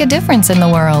to make a difference in the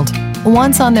world.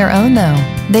 Once on their own, though,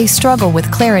 they struggle with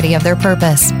clarity of their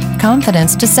purpose,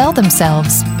 confidence to sell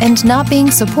themselves, and not being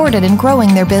supported in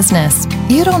growing their business.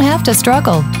 You don't have to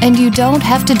struggle, and you don't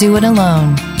have to do it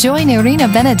alone. Join Irina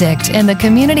Benedict and the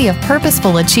community of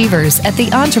purposeful achievers at the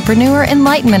Entrepreneur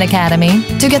Enlightenment Academy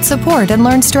to get support and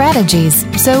learn strategies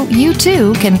so you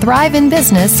too can thrive in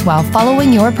business while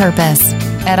following your purpose.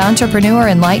 At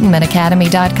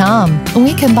EntrepreneurEnlightenmentAcademy.com,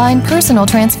 we combine personal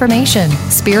transformation,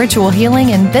 spiritual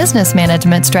healing, and business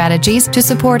management strategies to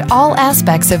support all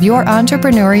aspects of your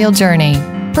entrepreneurial journey.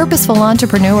 Purposeful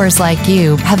entrepreneurs like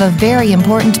you have a very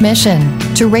important mission: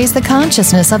 to raise the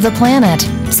consciousness of the planet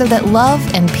so that love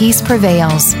and peace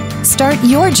prevails. Start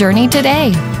your journey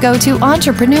today. Go to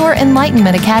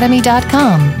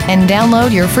EntrepreneurEnlightenmentAcademy.com and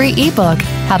download your free ebook,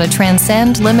 How to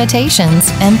Transcend Limitations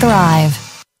and Thrive.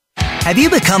 Have you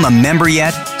become a member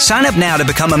yet? Sign up now to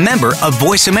become a member of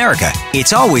Voice America.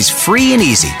 It's always free and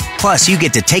easy. Plus, you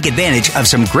get to take advantage of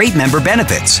some great member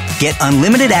benefits. Get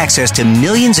unlimited access to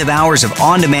millions of hours of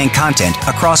on-demand content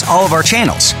across all of our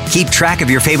channels. Keep track of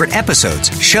your favorite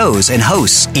episodes, shows, and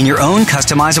hosts in your own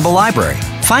customizable library.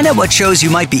 Find out what shows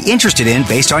you might be interested in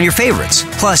based on your favorites.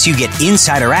 Plus, you get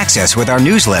insider access with our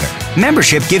newsletter.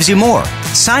 Membership gives you more.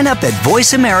 Sign up at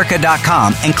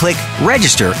voiceamerica.com and click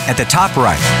Register at the top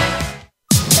right.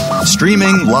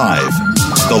 Streaming live,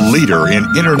 the leader in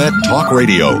Internet Talk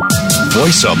Radio,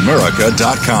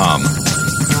 voiceamerica.com.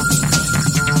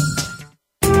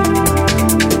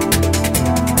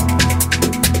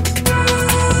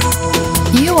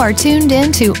 You are tuned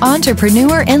in to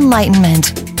Entrepreneur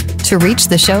Enlightenment. To reach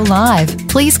the show live,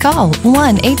 please call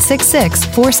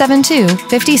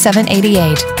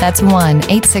 1-866-472-5788. That's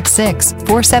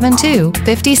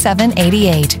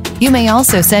 1-866-472-5788. You may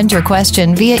also send your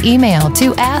question via email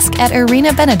to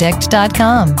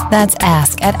ask@irinabenedict.com. That's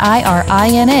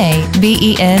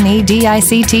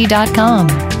ask@irinabenedict.com.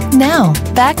 Now,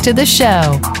 back to the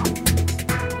show.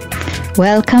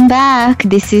 Welcome back.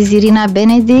 This is Irina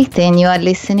Benedict, and you are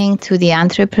listening to the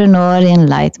Entrepreneur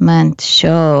Enlightenment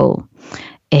Show.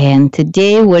 And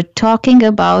today we're talking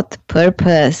about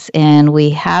purpose, and we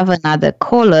have another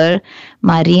caller,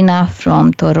 Marina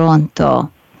from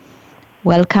Toronto.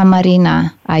 Welcome,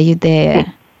 Marina. Are you there?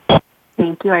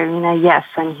 Thank you, Irina. Yes,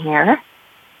 I'm here.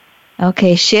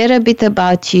 Okay, share a bit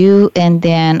about you and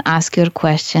then ask your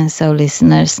questions so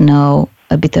listeners know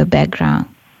a bit of background.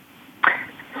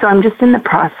 So I'm just in the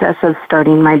process of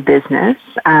starting my business.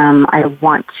 I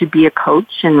want to be a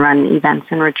coach and run events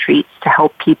and retreats to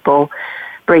help people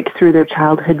break through their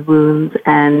childhood wounds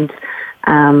and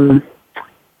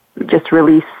just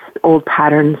release old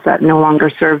patterns that no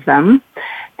longer serve them.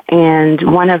 And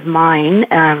one of mine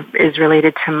is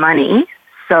related to money.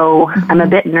 So I'm a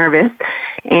bit nervous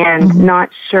and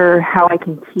not sure how I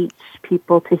can teach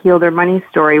people to heal their money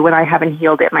story when I haven't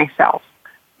healed it myself.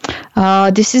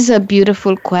 This is a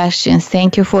beautiful question.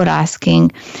 Thank you for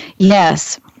asking.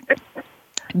 Yes,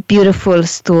 beautiful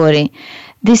story.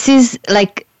 This is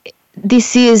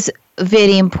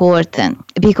very important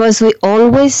because we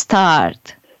always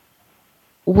start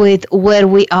with where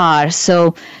we are.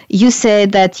 So you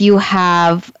said that you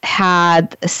have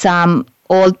had some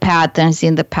old patterns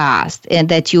in the past and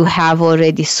that you have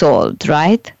already solved,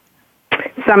 right?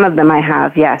 Some of them I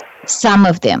have, yes. Some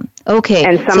of them. Okay.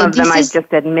 And some of them I've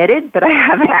just admitted, but I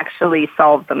haven't actually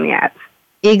solved them yet.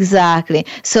 Exactly.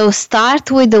 So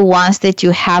start with the ones that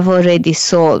you have already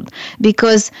solved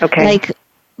because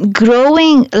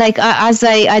growing, as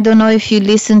I don't know if you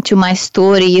listen to my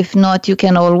story. If not, you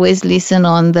can always listen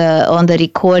on the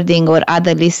recording or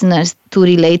other listeners to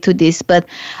relate to this. But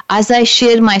as I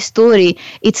share my story,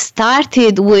 it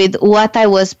started with what I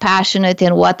was passionate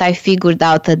and what I figured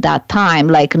out at that time,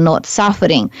 like not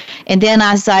suffering. And then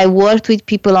as I worked with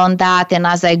people on that and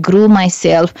as I grew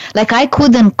myself, I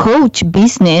couldn't coach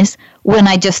business when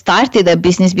I just started a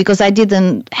business because I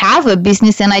didn't have a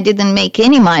business and I didn't make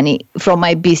any money from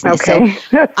my business. Okay.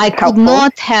 So I could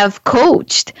not have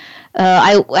coached.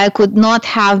 I could not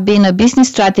have been a business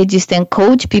strategist and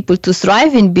coach people to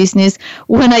thrive in business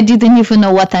when I didn't even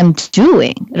know what I'm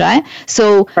doing, right?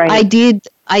 So I did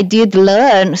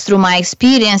learn through my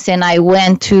experience, and I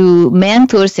went to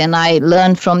mentors and I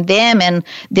learned from them, and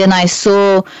then I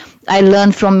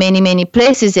learned from many, many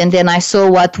places, and then I saw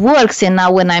what works. And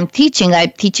now when I'm teaching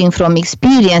from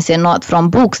experience and not from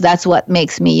books. That's what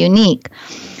makes me unique.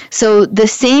 So the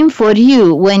same for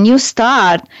you. When you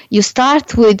start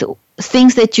with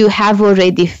things that you have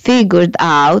already figured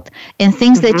out and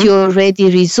things that you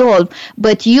already resolved,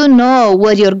 but you know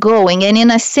where you're going. And in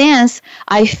a sense,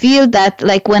 I feel that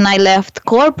when I left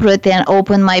corporate and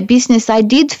opened my business, I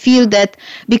did feel that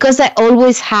because I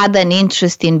always had an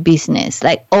interest in business,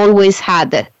 always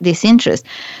had this interest.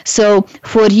 So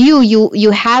for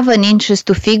you have an interest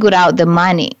to figure out the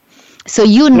money. So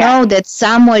you know that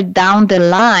somewhere down the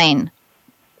line,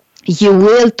 you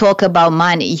will talk about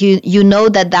money. You know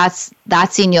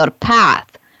that's in your path.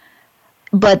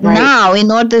 But now, in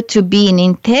order to be in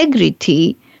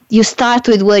integrity, you start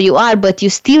with where you are, but you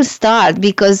still start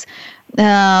because,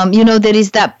 there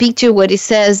is that picture where it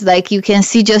says, like, you can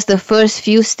see just the first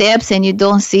few steps and you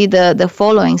don't see the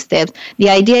following steps. The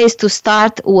idea is to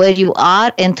start where you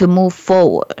are and to move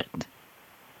forward.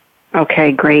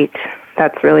 Okay, great.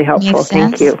 That's really helpful.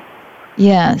 Thank you.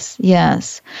 Yes,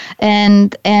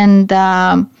 and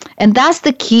that's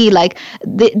the key. Like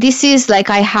this is like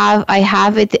I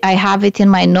have it in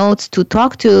my notes to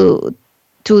talk to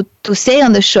say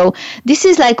on the show. This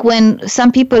is like when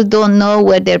some people don't know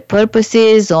where their purpose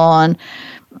is on,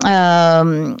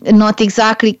 not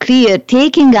exactly clear.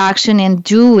 Taking action and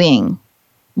doing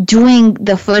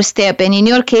the first step. And in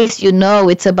your case,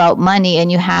 it's about money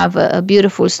and you have a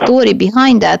beautiful story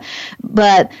behind that,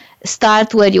 but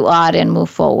start where you are and move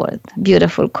forward.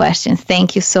 Beautiful questions.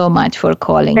 Thank you so much for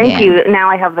calling in. Thank you. Now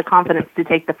I have the confidence to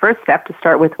take the first step to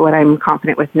start with what I'm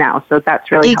confident with now. So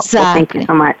that's really helpful. Thank you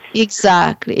so much.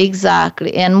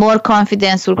 Exactly. And more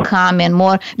confidence will come and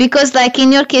more, because like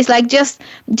in your case, like just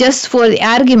for the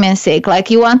argument's sake, like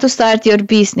you want to start your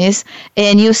business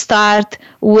and you start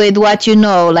with what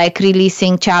like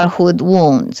releasing childhood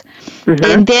wounds. Mm-hmm.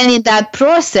 And then in that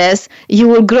process, you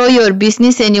will grow your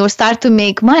business and you will start to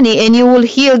make money and you will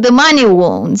heal the money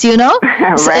wounds,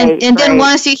 And then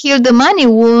once you heal the money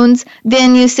wounds,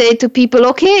 then you say to people,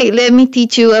 okay, let me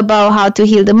teach you about how to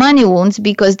heal the money wounds,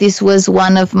 because this was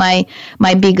one of my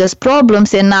biggest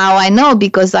problems. And now I know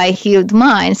because I healed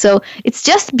mine. So it's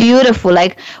just beautiful.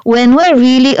 Like when we're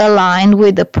really aligned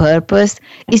with the purpose,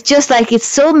 it's just like, it's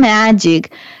so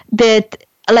magic that,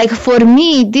 like, for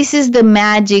me, this is the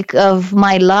magic of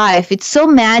my life. It's so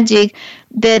magic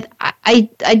that I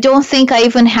don't think I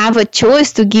even have a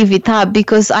choice to give it up,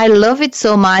 because I love it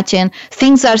so much and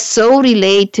things are so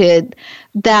related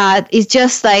that it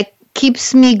just like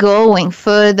keeps me going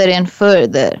further and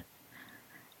further.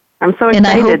 I'm so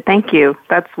excited. Thank you.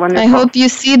 That's wonderful. I hope you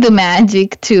see the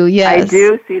magic too. Yes. I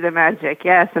do see the magic.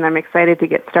 Yes. And I'm excited to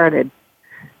get started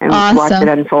and watch it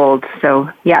unfold. So,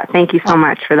 thank you so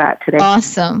much for that today.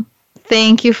 Awesome.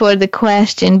 Thank you for the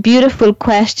question. Beautiful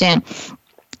question.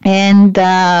 And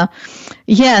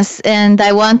yes, and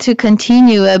I want to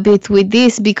continue a bit with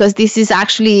this because this is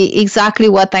actually exactly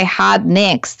what I had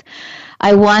next.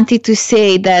 I wanted to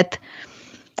say that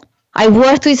I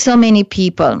worked with so many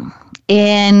people,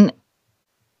 and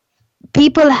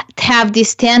people have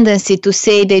this tendency to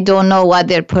say they don't know what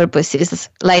their purpose is.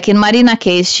 Like in Marina's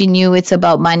case, she knew it's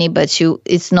about money, but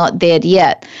it's not there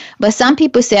yet. But some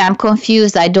people say, I'm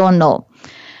confused, I don't know.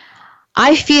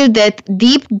 I feel that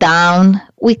deep down,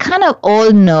 we kind of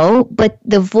all know, but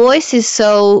the voice is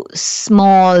so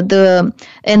small,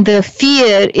 and the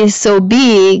fear is so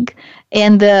big,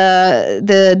 and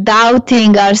the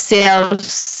doubting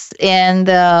ourselves and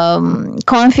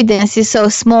confidence is so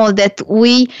small that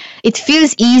it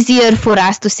feels easier for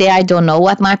us to say, I don't know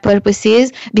what my purpose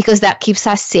is, because that keeps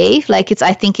us safe. Like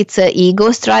I think it's an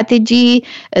ego strategy,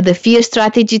 the fear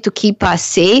strategy, to keep us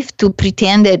safe, to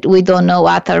pretend that we don't know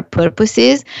what our purpose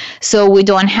is. So we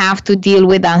don't have to deal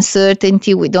with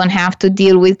uncertainty. We don't have to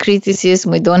deal with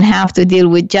criticism. We don't have to deal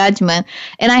with judgment.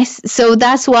 So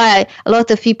that's why a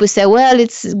lot of people say, well,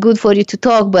 it's good for you to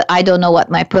talk, but I don't know what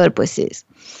my purpose is.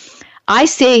 I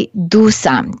say, do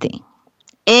something,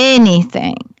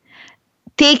 anything,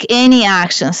 take any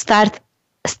action, start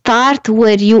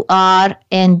where you are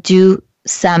and do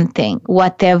something,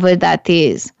 whatever that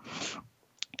is.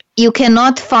 You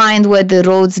cannot find where the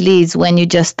roads leads when you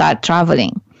just start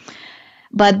traveling.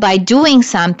 But by doing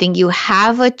something, you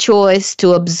have a choice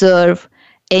to observe,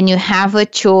 and you have a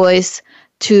choice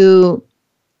to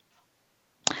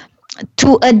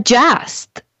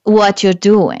adjust what you're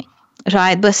doing.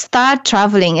 Right, but start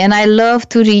traveling. And I love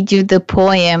to read you the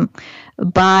poem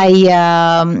by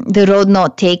The Road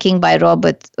Not Taking by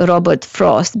Robert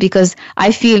Frost, because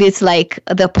I feel it's like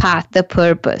the path, the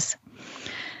purpose.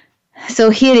 So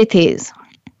here it is.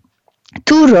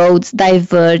 Two roads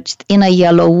diverged in a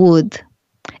yellow wood,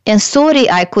 and sorry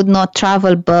I could not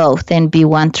travel both and be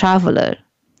one traveler.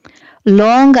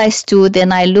 Long I stood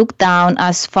and I looked down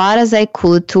as far as I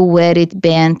could to where it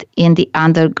bent in the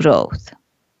undergrowth.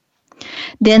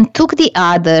 Then took the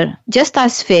other, just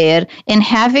as fair, and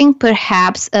having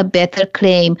perhaps a better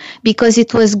claim, because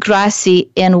it was grassy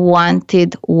and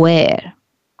wanted wear.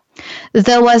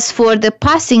 Though as for the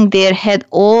passing there had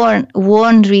worn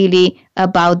really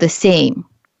about the same.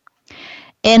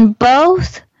 And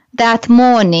both That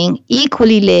morning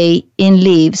equally lay in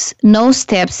leaves, no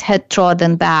steps had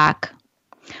trodden back.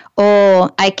 Oh,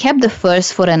 I kept the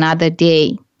first for another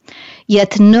day,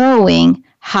 yet knowing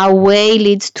how way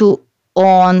leads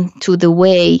on to the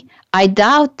way, I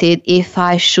doubted if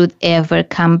I should ever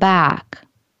come back.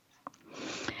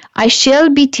 I shall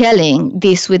be telling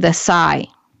this with a sigh.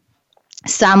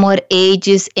 Somewhere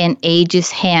ages and ages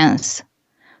hence,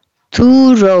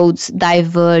 2 roads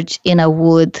diverge in a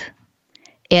wood,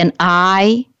 and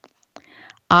I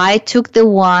took the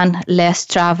one less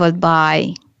traveled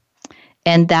by,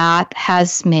 and that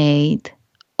has made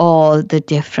all the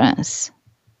difference.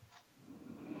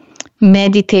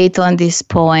 Meditate on this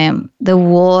poem. The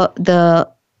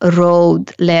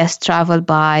road less traveled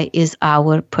by is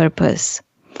our purpose,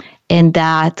 and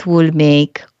that will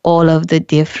make all of the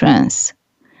difference.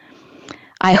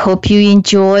 I hope you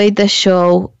enjoyed the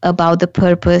show about the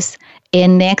purpose.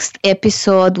 In next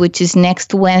episode, which is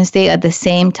next Wednesday at the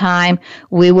same time,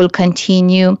 we will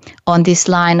continue on this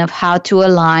line of how to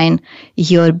align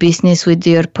your business with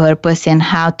your purpose and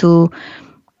how to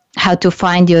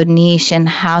find your niche and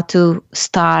how to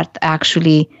start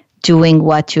actually doing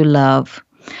what you love.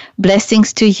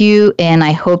 Blessings to you, and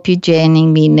I hope you're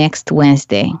joining me next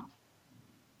Wednesday.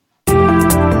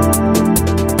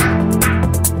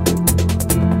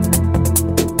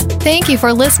 Thank you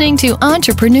for listening to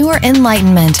Entrepreneur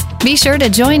Enlightenment. Be sure to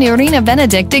join Irina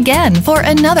Benedict again for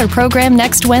another program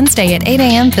next Wednesday at 8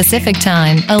 a.m. Pacific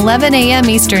Time, 11 a.m.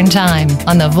 Eastern Time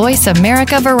on the Voice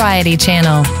America Variety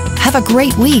Channel. Have a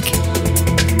great week.